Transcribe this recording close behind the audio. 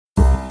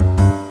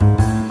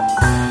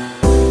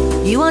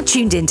You are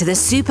tuned in to the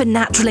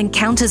Supernatural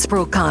Encounters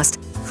broadcast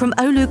from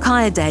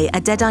Olukayode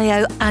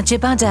Adedayo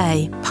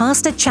Ajibade,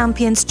 Pastor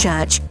Champions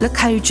Church,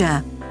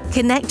 Lokoja.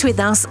 Connect with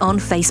us on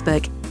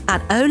Facebook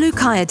at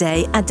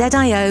Olukayode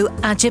Adedayo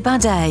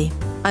Ajibade.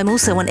 I'm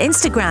also on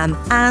Instagram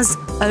as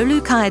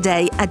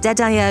Olukayode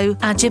Adedayo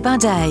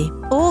Ajibade.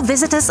 Or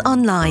visit us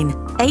online,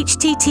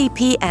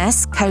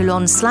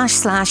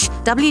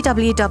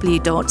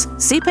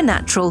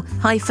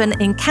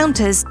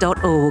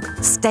 https://www.supernatural-encounters.org.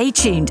 Stay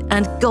tuned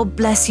and God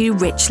bless you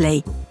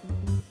richly.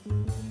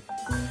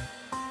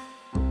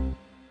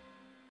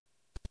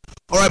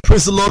 All right,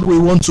 praise the Lord. We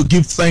want to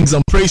give thanks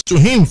and praise to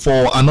Him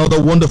for another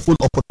wonderful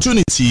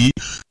opportunity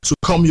to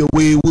come your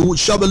way. We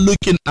shall be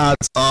looking at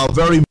a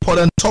very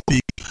important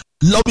topic,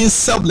 loving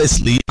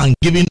selflessly and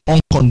giving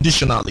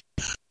unconditionally.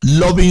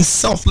 Loving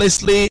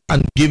selflessly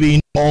and giving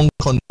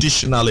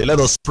unconditionally. Let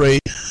us pray.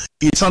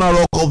 Eternal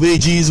Rock of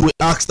Ages, we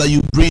ask that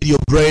you breathe your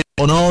breath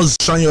on us,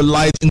 shine your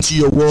light into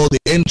your world. The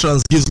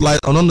entrance gives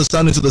light and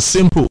understanding to the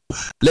simple.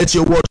 Let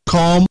your word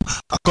come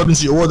according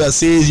to your word that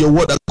says, your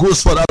word that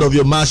goes forth out of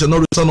your mouth shall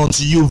not return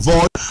unto you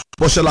void,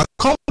 but shall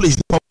accomplish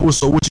the purpose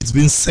for which it's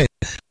been sent.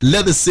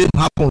 Let the same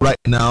happen right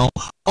now,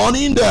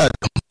 unhindered,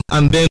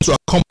 and then to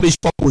accomplish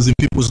purpose in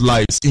people's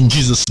lives. In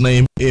Jesus'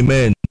 name,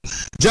 amen.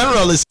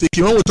 Generally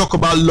speaking, when we talk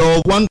about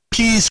love, one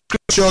key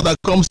scripture that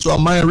comes to our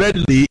mind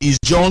readily is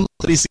John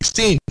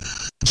 3:16.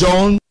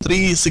 John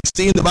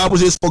 3:16, the Bible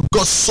says, for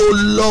God so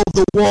loved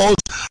the world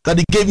that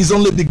He gave His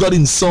only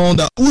begotten Son,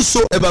 that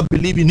whosoever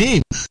believe in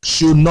Him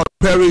should not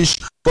perish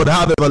but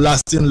have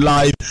everlasting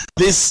life.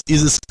 This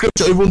is a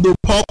scripture, even though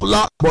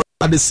popular, but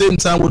at the same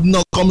time would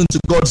not come into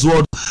God's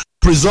word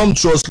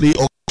presumptuously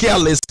or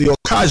carelessly or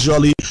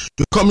casually.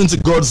 You come into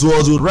God's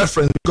words with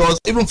reference, because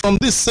even from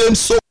this same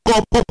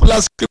so-called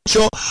popular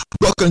scripture,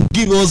 God can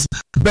give us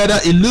better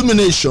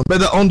illumination,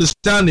 better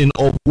understanding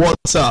of what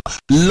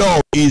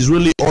love is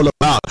really all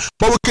about.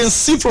 But we can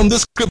see from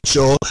this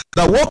scripture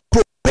that what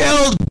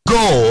propelled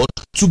God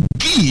to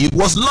give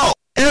was love.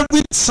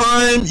 Every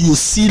time you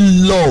see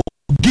love,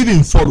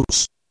 giving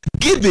follows.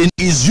 Giving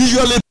is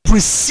usually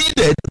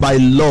preceded by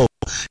love.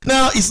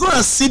 Now, it's not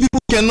as if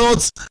people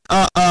cannot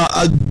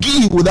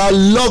give without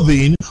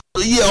loving,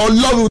 or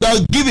love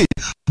without giving,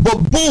 but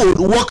both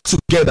work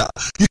together.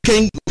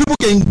 People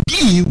can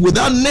give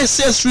without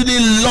necessarily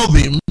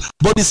loving,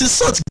 but you see,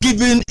 such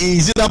giving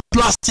is either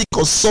plastic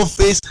or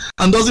surface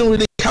and doesn't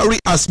really carry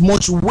as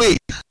much weight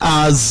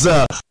as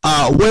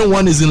when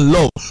one is in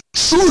love.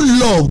 True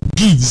love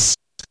gives.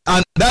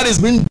 And that is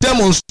being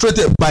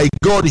demonstrated by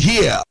God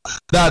here,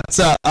 that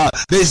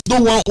there is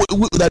no one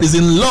that is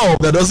in love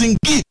that doesn't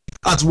give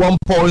at one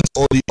point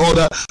or the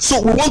other.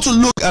 So we want to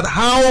look at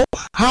how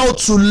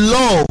to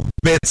love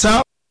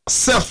better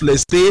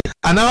selflessly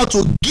and how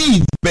to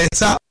give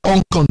better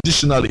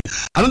unconditionally.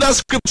 Another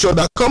scripture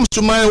that comes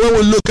to mind when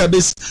we look at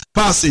this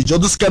passage or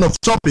this kind of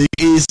topic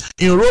is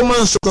in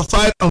Romans chapter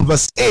 5 and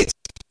verse 8.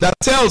 That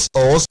tells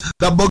us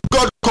that but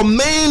God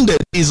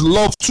commended His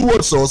love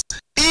towards us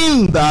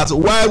in that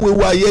while we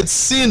were yet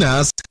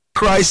sinners,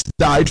 Christ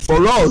died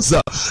for us.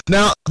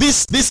 Now,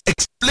 this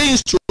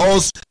explains to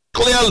us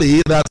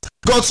clearly that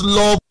God's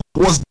love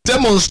was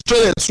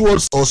demonstrated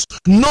towards us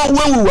not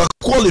when we were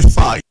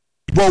qualified,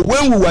 but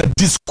when we were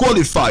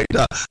disqualified.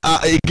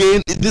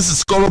 Again, this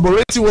is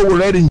corroborating what we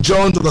read in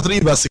John chapter 3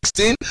 verse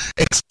 16,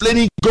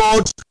 explaining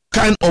God's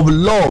kind of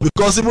love,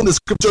 because even the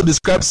scripture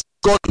describes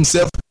God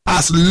Himself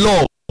as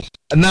love.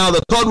 And now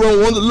the third one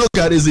we want to look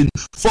at is in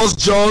 1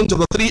 John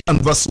chapter 3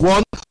 and verse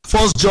 1.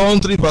 1 John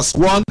 3 verse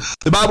 1.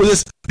 The Bible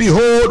says,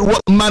 behold,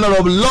 what manner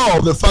of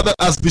love the Father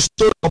has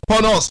bestowed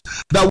upon us,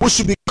 that we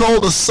should be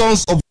called the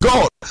sons of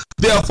God.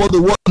 Therefore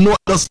the world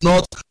knoweth us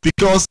not,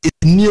 because it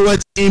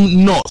kneweth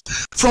Him not.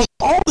 From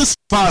all these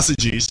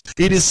passages,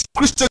 it is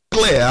crystal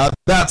clear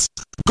that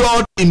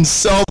God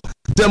Himself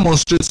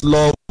demonstrates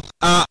love,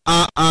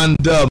 and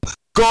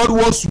God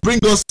wants to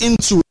bring us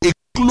into a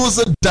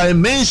closer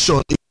dimension,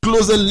 a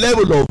closer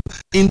level of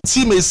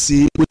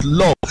intimacy with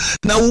love.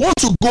 Now we want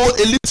to go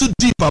a little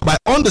deeper by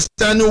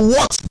understanding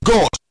what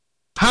God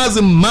has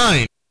in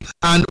mind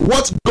and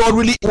what God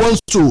really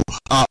wants to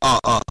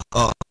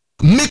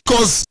make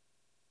us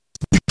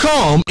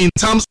become in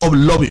terms of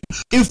loving.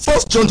 In 1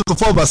 John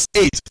chapter 4 verse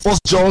 8, 1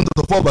 John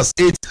chapter 4 verse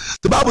 8,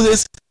 the Bible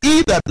says,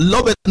 he that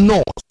loveth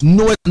not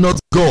knoweth not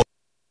God,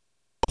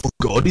 for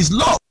God is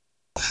love.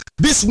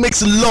 This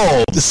makes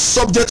love, the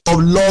subject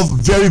of love,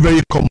 very,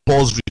 very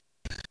compulsory.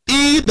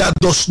 He that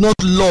does not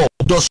love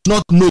does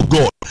not know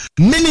God.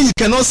 Meaning you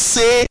cannot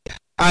say,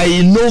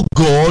 I know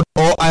God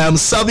or I am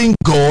serving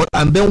God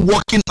and then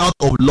walking out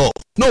of love.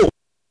 No.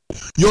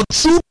 Your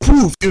true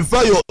proof, in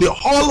fact, the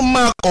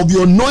hallmark of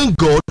your knowing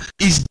God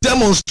is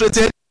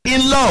demonstrated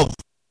in love.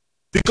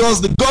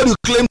 Because the God you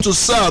claim to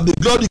serve, the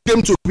God you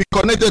claim to be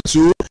connected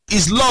to,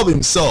 is love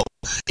Himself.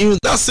 In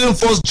that same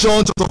 1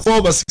 John chapter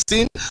 4 verse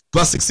 16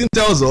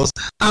 tells us,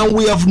 and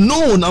we have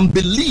known and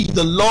believed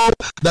the love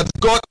that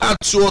God had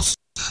to us.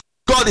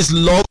 God is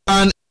love,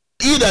 and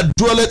he that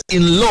dwelleth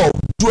in love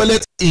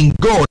dwelleth in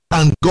God,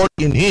 and God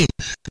in him.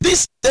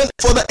 This then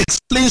further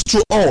explains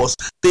to us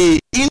the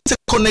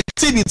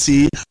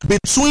interconnectivity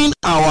between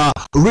our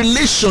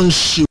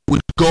relationship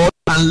with God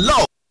and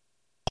love.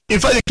 In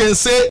fact, you can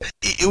say,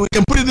 we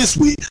can put it this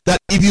way, that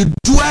if you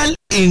dwell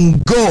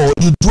in God,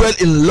 you dwell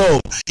in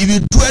love. If you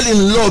dwell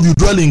in love, you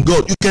dwell in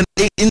God. You can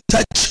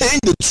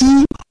interchange the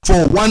two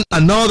for one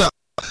another.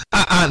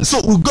 And so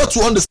we've got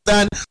to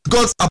understand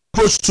God's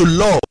approach to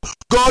love.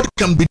 God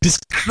can be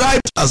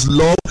described as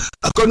love.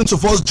 According to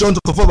 1 John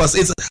 4 verse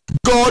 8,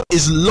 God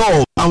is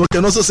love. And we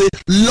can also say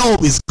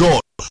love is God.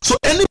 So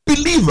any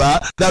believer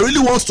that really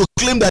wants to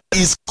claim that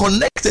he is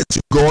connected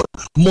to God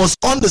must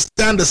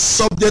understand the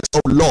subject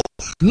of love.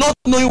 Not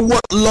knowing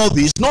what love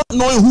is, not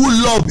knowing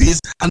who love is,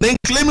 and then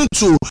claiming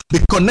to be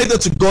connected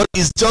to God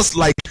is just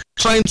like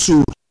trying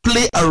to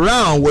play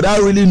around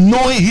without really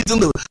knowing, hitting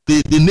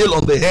the nail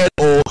on the head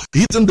or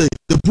hitting the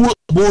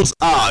bull's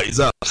eyes.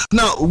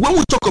 Now, when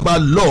we talk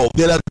about love,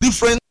 there are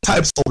different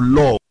types of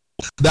love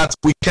that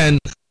we can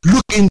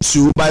look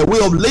into by way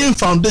of laying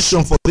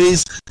foundation for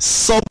this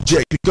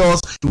subject, because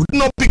if we do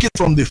not pick it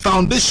from the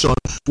foundation,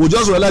 we'll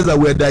just realize that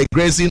we're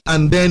digressing,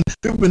 and then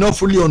people may not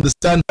fully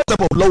understand what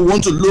type of love we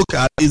want to look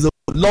at. Is the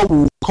love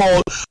we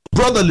call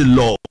brotherly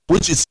love,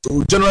 which is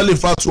generally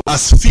referred to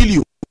as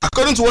filial.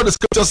 According to what the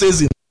scripture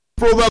says in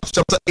Proverbs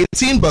chapter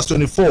 18 verse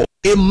 24,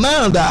 a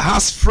man that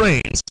has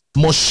friends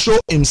must show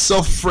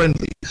himself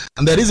friendly,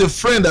 and there is a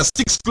friend that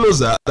sticks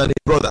closer than a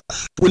brother.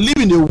 We live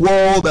in a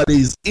world that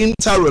is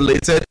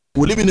interrelated.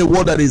 We live in a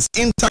world that is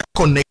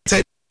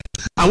interconnected.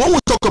 And when we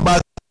talk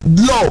about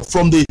love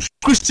from the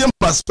Christian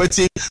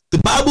perspective, the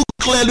Bible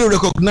clearly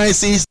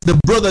recognizes the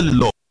brotherly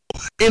love.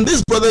 In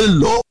this brotherly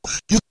love,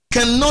 you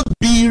cannot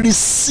be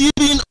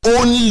receiving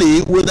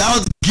only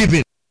without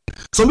giving.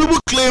 Some people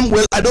claim,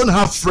 well, I don't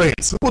have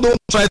friends.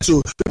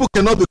 People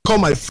cannot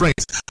become my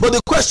friends. But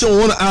the question we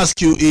want to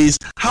ask you is,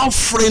 how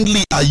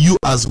friendly are you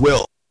as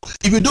well?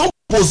 If you don't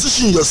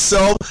position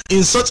yourself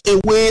in such a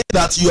way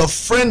that you are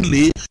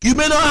friendly, you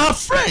may not have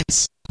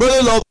friends.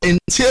 Brotherly love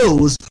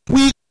entails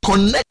we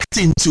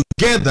connecting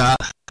together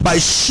by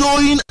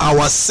showing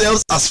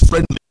ourselves as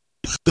friendly.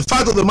 The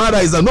fact of the matter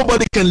is that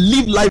nobody can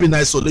live life in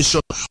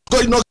isolation.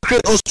 God did not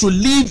create us to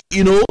live,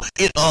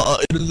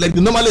 like they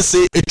normally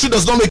say, a tree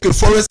does not make a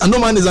forest, and no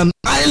man is an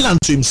island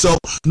to himself.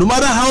 No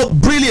matter how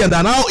brilliant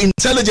and how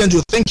intelligent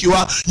you think you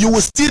are, you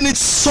will still need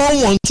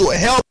someone to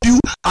help you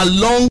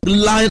along the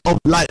line of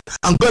life.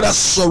 And God has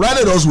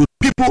surrounded us with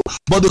people,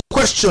 but the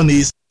question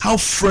is, how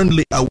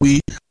friendly are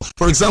we?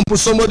 For example,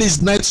 somebody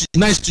is nice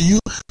to you.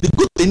 The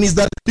good thing is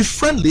that be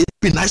friendly,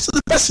 be nice to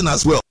the person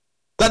as well.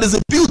 That is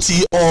the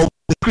beauty of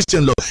the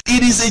Christian love.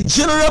 It is a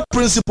general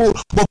principle,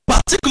 but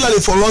particularly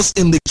for us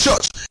in the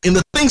church, in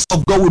the things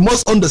of God, we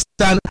must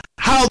understand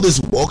how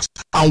this works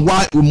and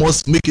why we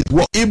must make it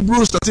work.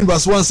 Hebrews 13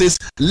 verse 1 says,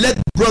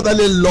 let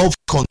brotherly love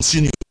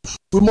continue.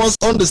 We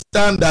must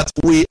understand that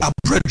we are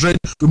brethren.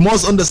 We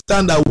must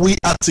understand that we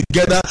are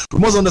together. We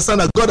must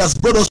understand that God has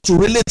brought us to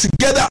relate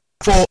together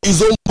for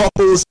his own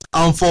purpose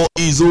and for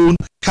his own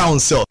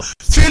counsel.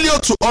 Failure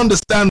to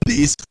understand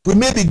this, we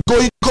may be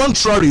going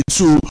contrary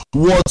to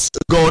what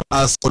God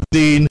has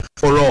ordained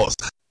for us.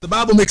 The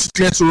Bible makes it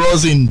clear to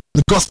us in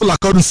the Gospel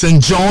according to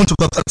St. John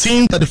chapter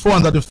 13, 34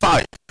 and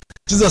 35.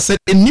 Jesus said,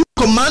 a new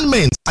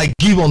commandment I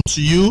give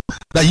unto you,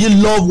 that ye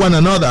love one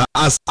another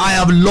as I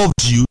have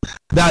loved you,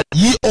 that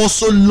ye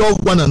also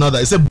love one another.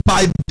 He said,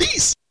 by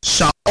this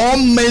shall all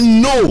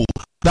men know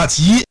that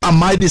ye are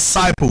my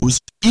disciples,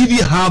 if ye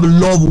have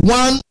love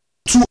one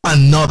to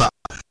another.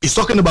 He's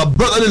talking about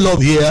brotherly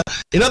love here.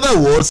 In other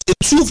words, a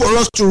tool for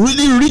us to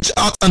really reach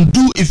out and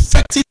do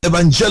effective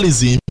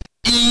evangelism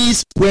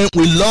is when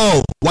we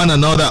love one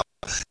another.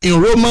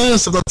 In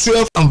Romans chapter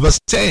 12 and verse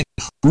 10,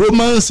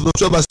 Romans chapter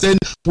 12 verse 10,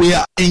 we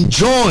are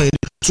enjoined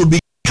to be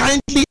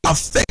kindly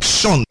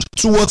affectioned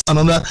towards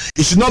another.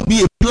 It should not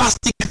be a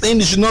plastic thing.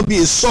 It should not be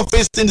a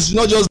surface thing. It should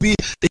not just be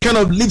a kind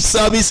of lip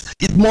service.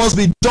 It must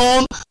be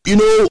done,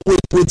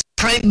 with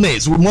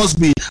kindness. We must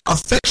be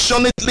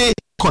affectionately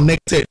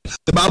connected.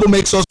 The Bible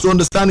makes us to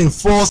understand in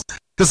 1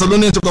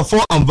 Thessalonians chapter 4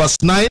 and verse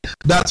 9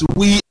 that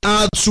we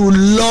are to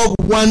love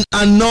one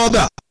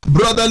another.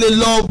 Brotherly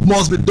love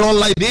must be done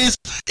like this.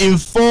 In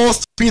 1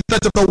 Peter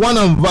chapter 1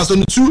 and verse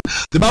 22,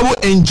 the Bible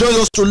enjoins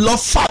us to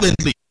love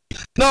fervently.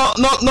 Not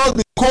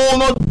be cold,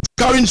 not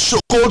carrying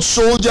cold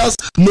soldiers.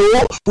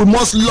 No, we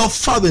must love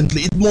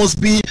fervently. It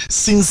must be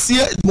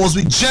sincere. It must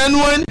be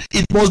genuine.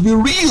 It must be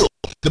real.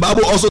 The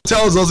Bible also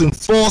tells us in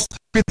 1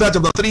 Peter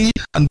chapter 3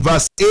 and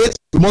verse 8,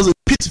 we must be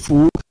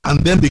pitiful and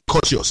then be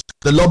courteous.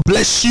 The Lord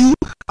bless you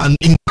and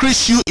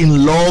increase you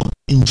in love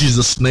in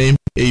Jesus' name.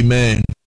 Amen.